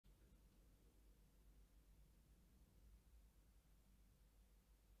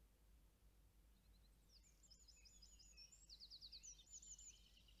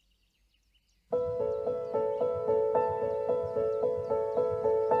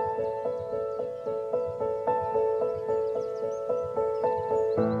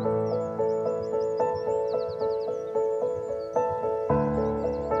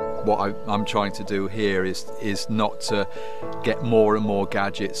What I'm trying to do here is not to get more and more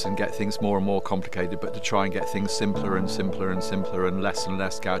gadgets and get things more and more complicated, but to try and get things simpler and simpler and simpler and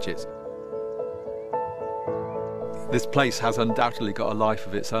less gadgets. This place has undoubtedly got a life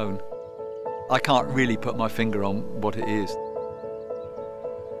of its own. I can't really put my finger on what it is.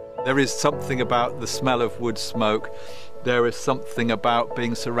 There is something about the smell of wood smoke. There is something about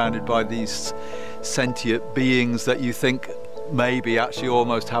being surrounded by these sentient beings that you think maybe actually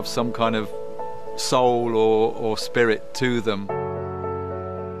almost have some kind of soul or spirit to them.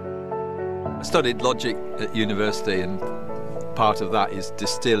 I studied logic at university, and part of that is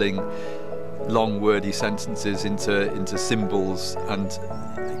distilling long wordy sentences into symbols and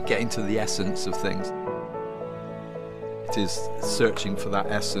getting to the essence of things. It is searching for that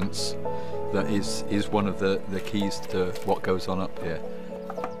essence that is one of the keys to what goes on up here.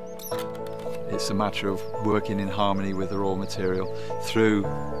 It's a matter of working in harmony with the raw material through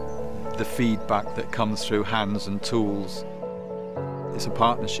the feedback that comes through hands and tools. It's a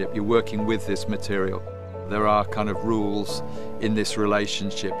partnership. You're working with this material. There are kind of rules in this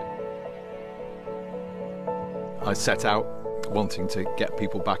relationship. I set out wanting to get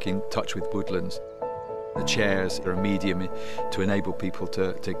people back in touch with woodlands. The chairs are a medium to enable people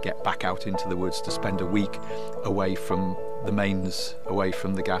to get back out into the woods, to spend a week away from the mains, away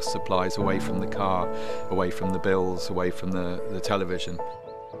from the gas supplies, away from the car, away from the bills, away from the television.